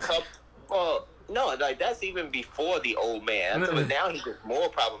him. Well, no, like that's even before the old man. But now he's just more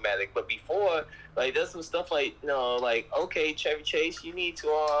problematic. But before, like, there's some stuff like, like, okay, Chevy Chase, you need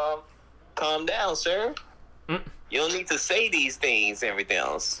to calm down, sir. You don't need to say these things and everything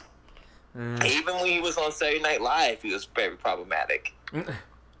else. Even when he was on Saturday Night Live, he was very problematic.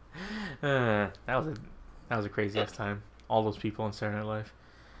 That was a crazy ass time. All those people on Saturday Night Live.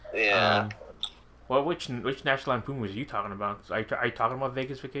 Yeah. Well, which National Lampoon was you talking about? Are you talking about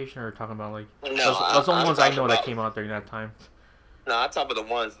Vegas Vacation, or talking about like no? Those are the ones I know that came out during that time. No, I'm talking about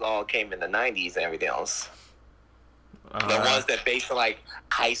the ones that all came in the '90s and everything else. The ones that based on like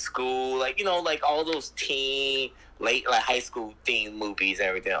high school, like like all those late high school teen movies and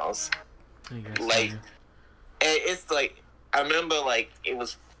everything else. Like, and it's like I remember like it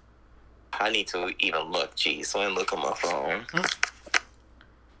was I need to even look. Jeez, so I look on my phone.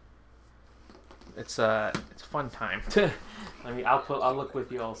 It's a fun time. I'll look with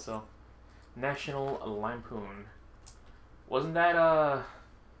you also. National Lampoon. Wasn't that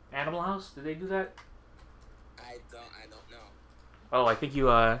Animal House? Did they do that? I don't know. Oh, I think you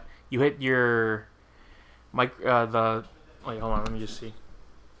hit your mic wait, hold on, let me just see.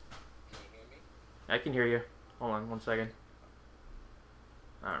 Can you hear me? I can hear you. Hold on 1 second.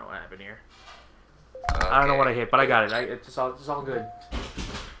 I don't know what happened here. Okay. I don't know what I hit, but I got it. It's all good.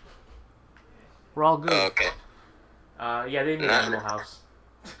 We're all good. Okay. Yeah, they made Animal House.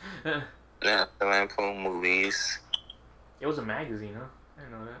 The Lampoon movies. It was a magazine, huh? I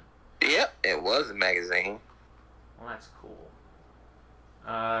didn't know that. Yep, it was a magazine. Well, that's cool.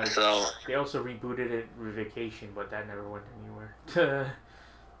 So they also rebooted it with Vacation, but that never went anywhere.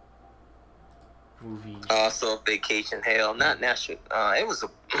 Movies. Also, Vacation. Hell, not National. It was a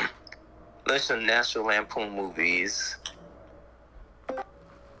list of National Lampoon movies.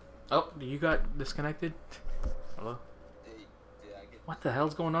 Oh, you got disconnected? Hello? What the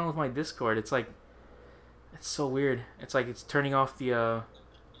hell's going on with my Discord? It's like, it's so weird. It's like it's turning off the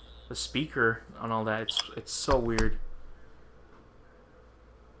speaker on all that. It's so weird.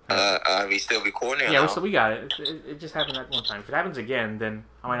 Are we still recording? Yeah, we got it. It just happened that one time. If it happens again, then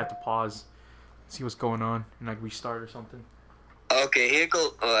I might have to pause, see what's going on, and like restart or something. Okay, here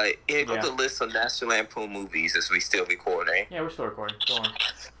goes the list of National Lampoon movies as we still recording. Yeah, we're still recording. Go on.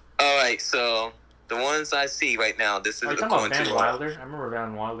 All right, so the ones I see right now, this is Are you talking about Van Wilder? I remember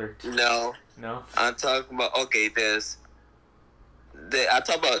Van Wilder. No. I'm talking about I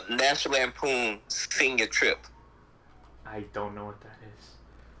talk about National Lampoon Senior Trip. I don't know what that is.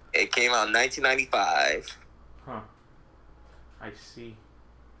 It came out in 1995. Huh. I see.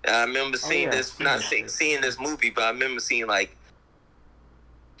 I remember seeing seeing this movie, but I remember seeing like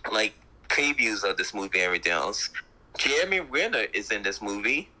previews of this movie and everything else. Jeremy Renner is in this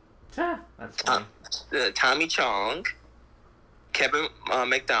movie. That's funny. Tommy Chong, Kevin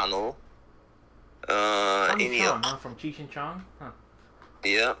McDonald. Tommy Chong, from Cheech and Chong? Huh.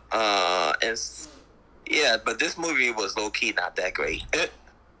 Yeah. But this movie was low key not that great.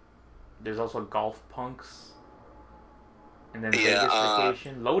 There's also Golf Punks. And then Vegas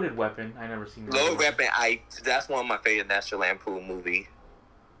Vacation. Loaded Weapon. I never seen that. Loaded Weapon. That's one of my favorite National Lampoon movie.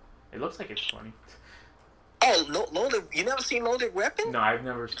 It looks like it's funny. Oh, Loaded. You never seen Loaded Weapon? No, I've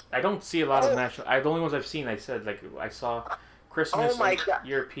never. I don't see a lot of national. The only ones I've seen, I said, like I saw Christmas,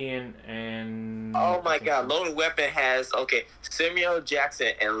 European, and. Oh my God! Loaded Weapon has Samuel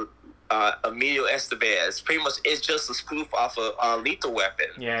Jackson and Emilio Estevez. Pretty much, it's just a spoof off of Lethal Weapon.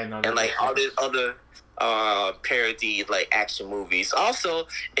 Yeah, I know. And like all these other parody like action movies. Also,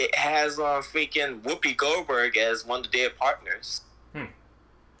 it has freaking Whoopi Goldberg as one of their partners.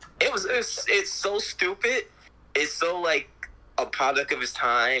 It's so stupid. It's so like a product of its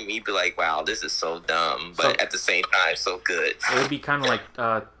time. You'd be like, wow, this is so dumb, but at the same time, so good. It would be kind of like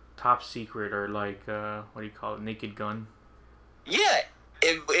Top Secret or like what do you call it, Naked Gun. Yeah,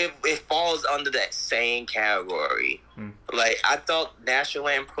 it falls under that same category. Like I thought National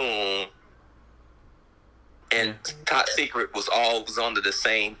Lampoon and Top Secret was under the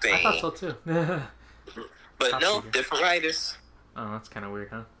same thing. I thought so too. But no, Secret. Different writers. Oh, that's kind of weird,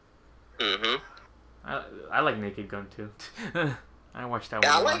 huh? Mm-hmm. I like Naked Gun too. I watched that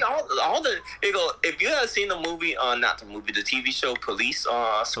one. I like all the. If you have seen the movie, the TV show Police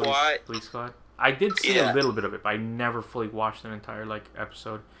Squad. Police Squad. I did see a little bit of it, but I never fully watched an entire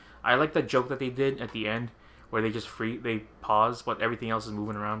episode. I like the joke that they did at the end, where they pause, but everything else is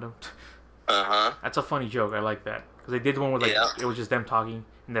moving around them. That's a funny joke. I like that because they did the one where it was just them talking,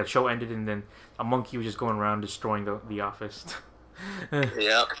 and that show ended, and then a monkey was just going around destroying the office.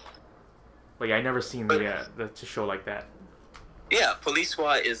 Yep. But yeah, I never seen the show like that. Yeah, Police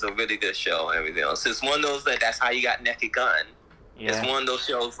Squad is a really good show and everything else. It's one of those that's how you got Naked Gun. Yeah. It's one of those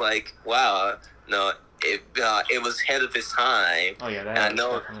shows like, wow, no, it was ahead of its time. Oh yeah, I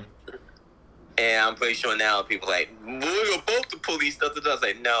know. Definitely. And I'm pretty sure now people are like, we're both the police. It's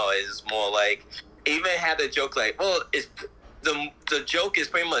like, no, it's more like, even had a joke like, well, it's the joke is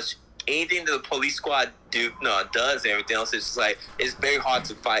pretty much anything that the police squad does and everything else. It's just like it's very hard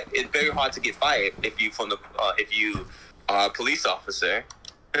to fight. It's very hard to get fired if you are a police officer.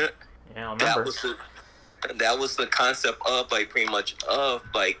 Yeah, I remember. That was the concept of like pretty much of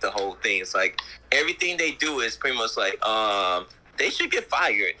like the whole thing. It's like everything they do is pretty much like they should get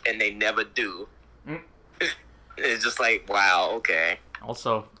fired and they never do. It's just like, wow, okay.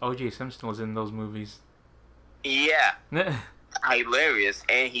 Also, O.J. Simpson was in those movies. Yeah. Hilarious,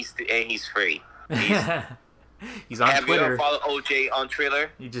 and he's free. He's on Have Twitter. you ever followed OJ on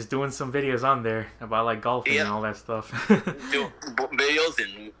Twitter? He's just doing some videos on there about like golfing and all that stuff. Do videos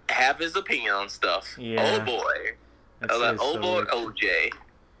and have his opinion on stuff. Yeah. Oh boy. That's Like, oh so boy, weird. OJ.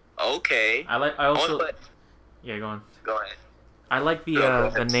 Okay. I also. Yeah, go on. Go ahead. I like the Go the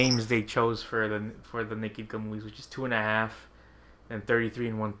ahead. names they chose for the Naked Gun movies, which is 2.5 and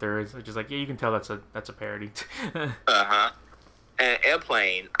 33 1/3, which is like, yeah, you can tell that's a parody. Uh-huh. And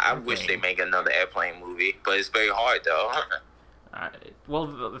Airplane. I wish they Airplane. make another Airplane movie, but it's very hard though. Well,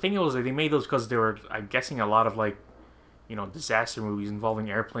 the thing was that they made those because they were, I'm guessing, a lot of like, disaster movies involving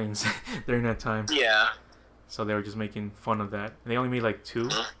airplanes during that time. Yeah. So they were just making fun of that. They only made like 2,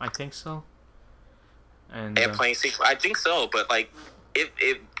 I think so. And Airplane sequel. I think so, but like it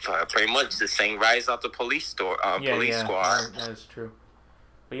pretty much the same rise out the police squad. That is true.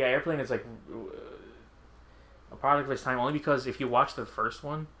 But yeah, Airplane is like a product of its time only because if you watch the first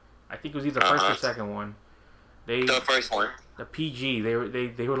one, I think it was either the first or second one. The first one. The PG. They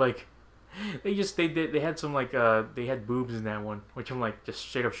were like, they had some like they had boobs in that one, which I'm like just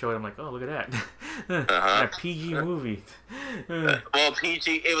straight up showing. I'm like, oh, look at that, a PG movie. Well,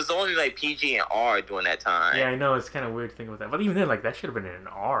 PG. It was only like PG and R during that time. Yeah, I know, it's kind of weird to think about that, but even then, like that should have been in an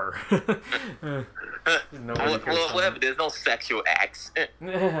R. Whatever. There's no sexual acts.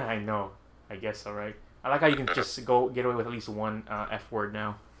 I know. I guess so, right? I like how you can just get away with at least one F word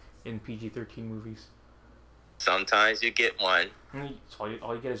now in PG-13 movies. Sometimes you get one. So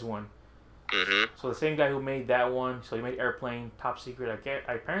all you get is one. Mm-hmm. So the same guy who made that one, so he made Airplane, Top Secret.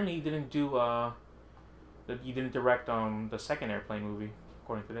 Apparently he didn't do he didn't direct the second Airplane movie,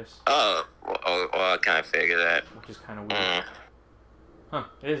 according to this. Oh, well, I kind of figured that. Which is kind of weird. Huh?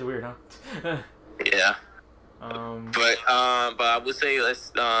 It is weird, huh? Yeah. But I would say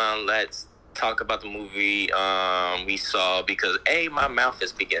let's talk about the movie we saw because my mouth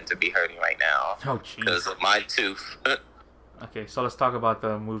is beginning to be hurting right now. Oh, jeez. Because of my tooth. Okay, so let's talk about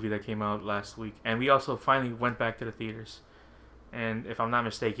the movie that came out last week, and we also finally went back to the theaters. And if I'm not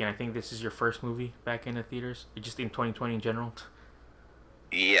mistaken, I think this is your first movie back in the theaters, just in 2020 in general.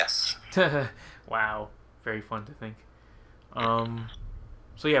 Yes. Wow, very fun to think.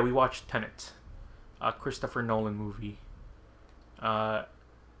 So yeah, we watched Tenet, a Christopher Nolan movie. I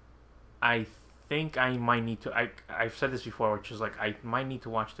think I might need to. I've said this before, which is like I might need to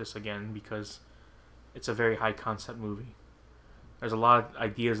watch this again because it's a very high concept movie. There's a lot of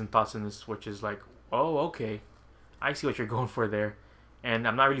ideas and thoughts in this, which is like, oh, okay, I see what you're going for there, and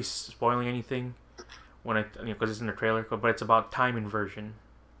I'm not really spoiling anything when because it's in the trailer, but it's about time inversion.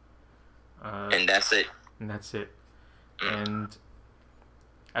 And that's it. And that's it. And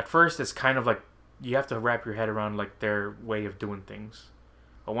at first, it's kind of like you have to wrap your head around like their way of doing things.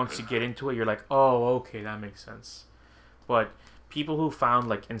 But once you get into it, you're like, oh, okay, that makes sense. But people who found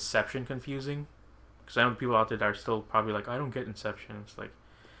like Inception confusing, because I know people out there that are still probably like, I don't get Inception. It's like,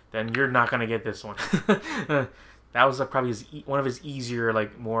 then you're not gonna get this one. That was probably one of his easier,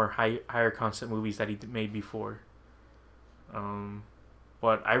 like more higher concept movies that he made before.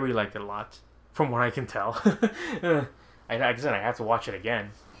 But I really liked it a lot, from what I can tell. Like I said, I have to watch it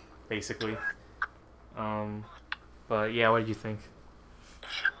again, basically. But yeah, what did you think?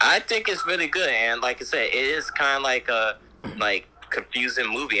 I think it's really good, and like I said, it is kind of like a confusing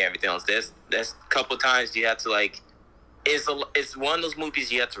movie and everything else. There's a couple times you have to like, it's one of those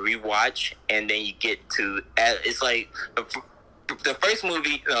movies you have to rewatch, and then you get to it's like the first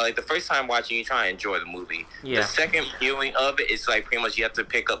movie, like the first time watching, you try and enjoy the movie. Yeah. The second viewing of it, it's like pretty much you have to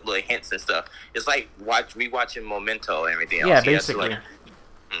pick up little hints and stuff. It's like rewatching Memento and everything else. Yeah, basically.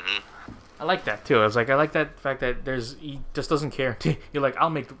 Mm-hmm. I like that too. I like that fact that he just doesn't care. You're like,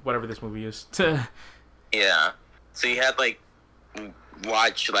 I'll make whatever this movie is. Yeah. So you have like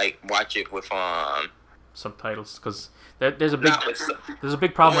watch it with subtitles, because there's a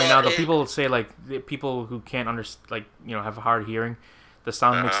big problem right now. The people say like the people who can't understand, like have a hard hearing, the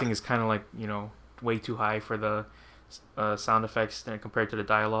sound mixing is kind of like way too high for the sound effects compared to the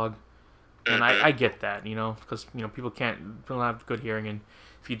dialogue. And I get that, because people don't have good hearing, and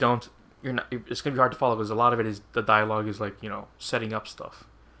if you don't, it's gonna be hard to follow because a lot of it is the dialogue is like setting up stuff.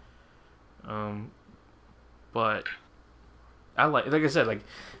 But I like I said, like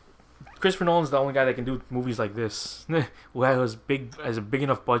Christopher Nolan's the only guy that can do movies like this, who has a big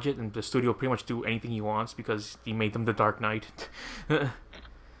enough budget and the studio pretty much do anything he wants because he made them The Dark Knight.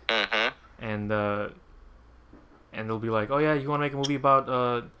 And they'll be like, oh yeah, you want to make a movie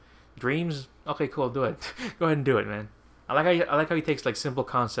about dreams? Okay, cool, do it. Go ahead and do it, man. I like how he takes like simple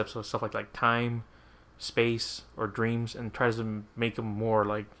concepts of stuff like time, space, or dreams, and tries to make them more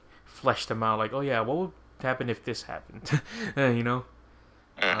like flesh them out. Like, oh yeah, what would happen if this happened?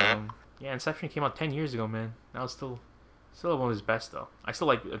 Yeah, Inception came out 10 years ago, man. That was still one of his best though. I still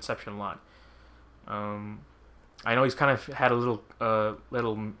like Inception a lot. I know he's kind of had a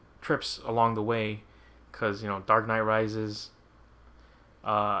little trips along the way, because Dark Knight Rises,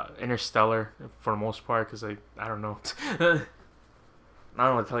 Interstellar for the most part, because I don't know. I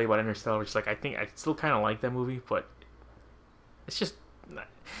don't want to tell you about Interstellar, which is I think I still kind of like that movie, but it's just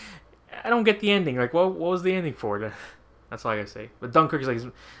I don't get the ending. What was the ending for? That's all I gotta say. But Dunkirk is his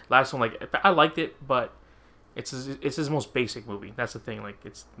last one. I liked it, but it's his most basic movie. That's the thing.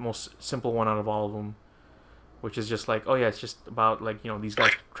 It's the most simple one out of all of them, which is just oh yeah, it's just about these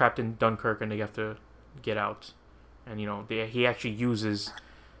guys trapped in Dunkirk and they have to get out, and he actually uses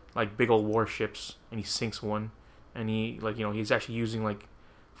big old warships and he sinks one, and he's actually using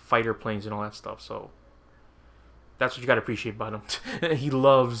fighter planes and all that stuff. So that's what you gotta appreciate about him. He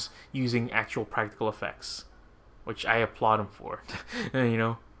loves using actual practical effects, which I applaud him for.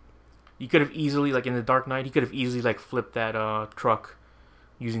 You could have easily in the Dark Knight, he could have easily flipped that truck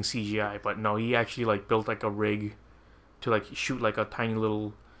using CGI, but no, he actually built a rig to shoot a tiny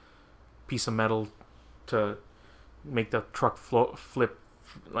little piece of metal to make the truck flip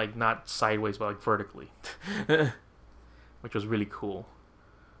not sideways but vertically, which was really cool.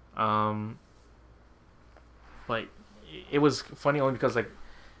 It was funny only because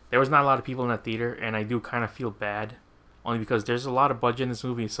there was not a lot of people in that theater, and I do kind of feel bad only because there's a lot of budget in this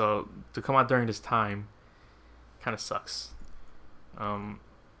movie, so to come out during this time kind of sucks.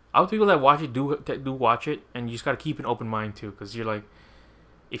 Other people that watch it do watch it, and you just gotta keep an open mind too, because you're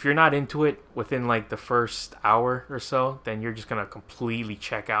if you're not into it within the first hour or so, then you're just gonna completely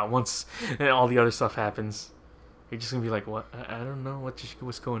check out once all the other stuff happens. You're just gonna be what? I don't know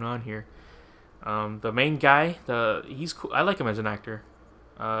what's going on here. The main guy, he's cool. I like him as an actor.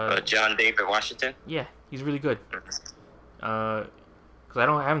 John David Washington. Yeah, he's really good. Because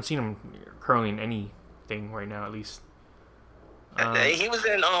I haven't seen him currently in anything right now, at least. He was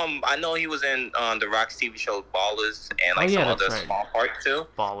in I know he was in the Rock's TV show Ballers and some other small part too.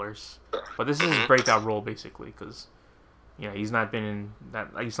 Ballers, but this is his breakout role basically, because he's not been in that.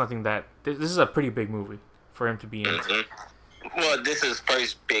 It's nothing that this is a pretty big movie for him to be in. Mm-hmm. Well, this is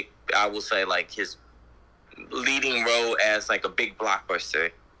first big. I will say his leading role as a big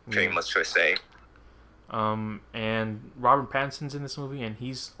blockbuster, pretty much per se. And Robert Pattinson's in this movie, and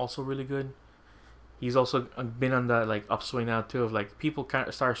he's also really good. He's also been on the upswing now too, of people kind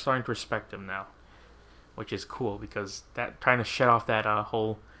of starting to respect him now, which is cool, because that trying to shut off that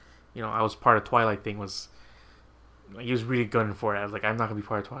whole, I was part of Twilight thing was. He was really gunning for it. I was I'm not gonna be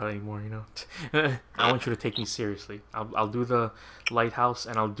part of Twilight anymore. I want you to take me seriously. I'll do the Lighthouse,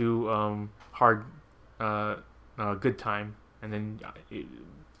 and I'll do hard, Good Time, and then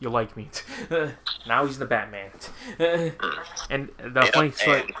you'll like me. Now he's the Batman. And the funny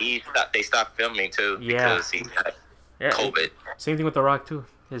story. And they stopped filming too because he got COVID. Same thing with The Rock too.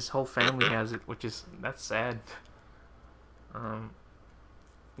 His whole family has it, that's sad.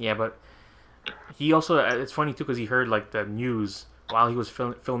 Yeah, but. He also, it's funny too, because he heard the news while he was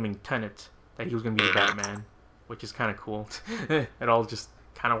filming Tenet that he was gonna be the Batman, which is kind of cool. It all just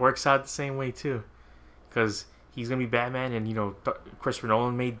kind of works out the same way too, because he's gonna be Batman, and Christopher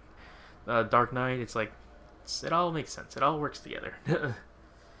Nolan made Dark Knight. It all makes sense. It all works together.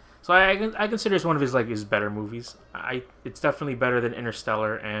 So I consider this one of his better movies. It's definitely better than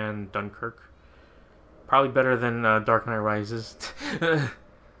Interstellar and Dunkirk. Probably better than Dark Knight Rises.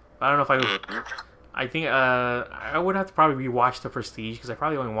 I don't know if I would. I think I would have to probably rewatch The Prestige, because I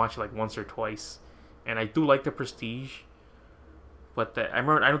probably only watched it once or twice, and I do like The Prestige. But I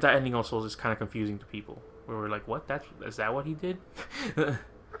know that ending also is kind of confusing to people. Where we're what? Is that what he did?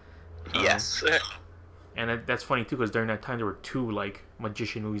 Yes. And that's funny too, because during that time there were two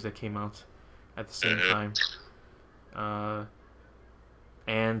magician movies that came out at the same time.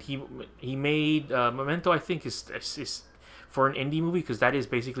 And he made Memento. I think is for an indie movie, because that is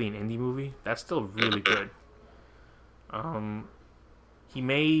basically an indie movie. That's still really good. He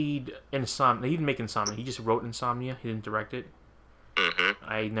made Insomnia. He didn't make Insomnia. He just wrote Insomnia. He didn't direct it.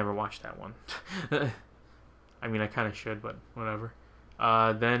 I never watched that one. I mean, I kind of should, but whatever.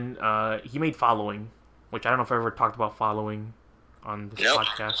 Then he made Following, which I don't know if I ever talked about Following on this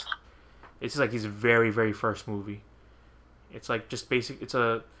podcast. It's just his very, very first movie. It's just basic.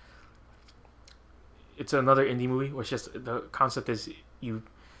 It's another indie movie where it's just the concept is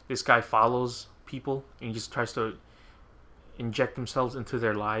this guy follows people and he just tries to inject themselves into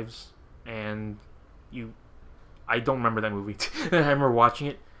their lives, and I don't remember that movie. I remember watching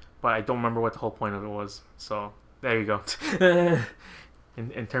it, but I don't remember what the whole point of it was. So there you go.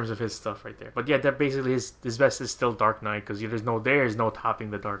 in terms of his stuff right there. But yeah, that basically his best is still Dark Knight, because there's no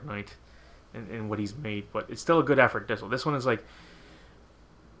topping the Dark Knight. in what he's made, but it's still a good effort. This one is like,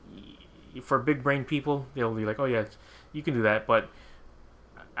 for big brain people, they'll be like, oh yeah, you can do that. But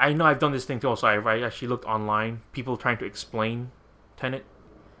I know I've done this thing too. Also, I actually looked online, people trying to explain Tenet,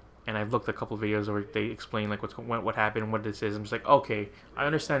 and I've looked at a couple of videos where they explain like what happened and what this is. I'm just like, okay, I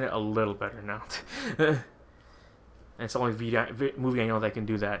understand it a little better now. And it's the only movie I know that can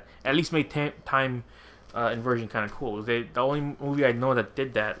do that. At least made time inversion kind of cool. The only movie I know that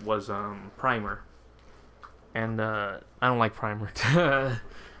did that was Primer, and I don't like Primer.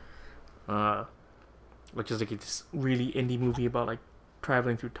 Which is like this really indie movie about like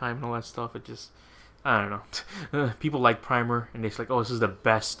traveling through time and all that stuff. It just, I don't know. People like Primer, and they're like, oh, this is the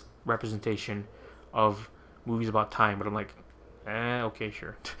best representation of movies about time. But I'm like, okay,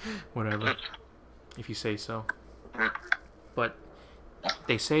 sure, whatever, if you say so. But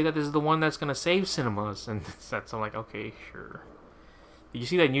they say that this is the one that's gonna save cinemas, and I'm like, okay, sure. Did you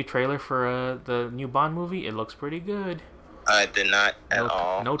see that new trailer for the new Bond movie? It looks pretty good. I did not at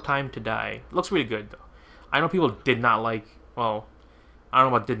all. No Time to Die. It looks really good though. I know people did not like. Well, I don't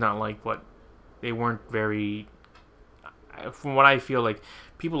know what did not like, but they weren't very. From what I feel like,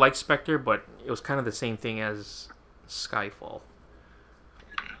 people like Spectre, but it was kind of the same thing as Skyfall.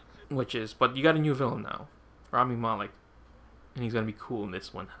 Which is, but you got a new villain now, Rami Malek, and he's gonna be cool in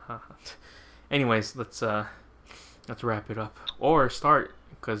this one. Anyways, let's wrap it up or start,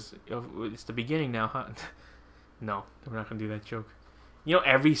 because it's the beginning now, huh? No, we're not gonna do that joke. You know,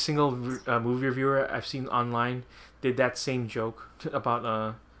 every single movie reviewer I've seen online did that same joke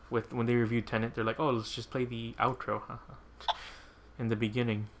about when they reviewed Tenet. They're like, "Oh, let's just play the outro in the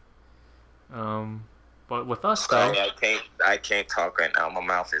beginning." But with us, though, I can't talk right now. My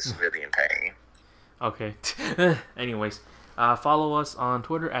mouth is really in pain. Okay. Anyways, follow us on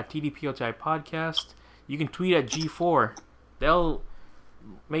Twitter at TDPOTI Podcast. You can tweet at G4. They'll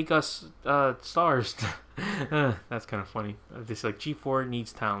make us stars. That's kind of funny. This like G4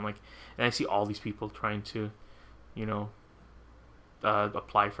 needs town, like, and I see all these people trying to,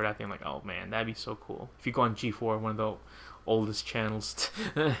 apply for that thing. I'm like, oh man, that'd be so cool. If you go on G4, one of the oldest channels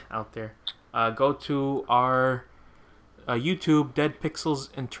out there, go to our YouTube, Dead Pixels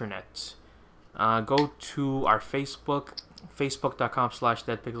Internet. Go to our Facebook,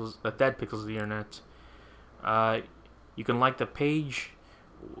 facebook.com/deadpixels, the Dead Pixels of the Internet. You can like the page.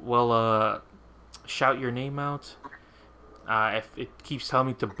 We'll shout your name out. If it keeps telling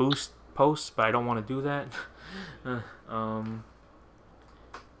me to boost posts, but I don't want to do that.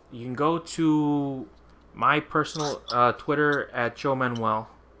 You can go to my personal Twitter at Joe Manuel,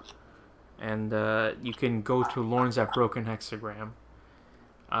 and you can go to Lorne's at Broken Hexagram.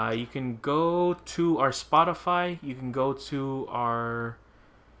 You can go to our Spotify. You can go to our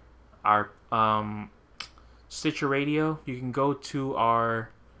Stitcher Radio. You can go to our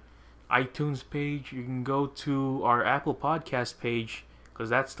iTunes page. You can go to our Apple Podcast page, because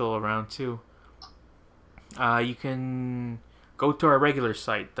that's still around too. You can go to our regular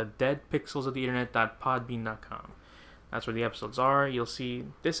site, the deadpixelsoftheinternet.podbean.com. That's where the episodes are. You'll see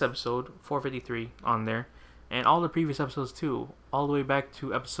this episode 453 on there, and all the previous episodes too, all the way back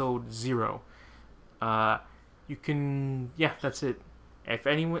to episode 0. You can, that's it. If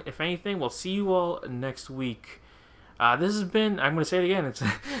anything, we'll see you all next week. This has been, I'm going to say it again, this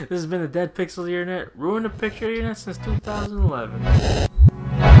has been the Dead Pixels of the Internet, ruined the picture of the Internet since 2011.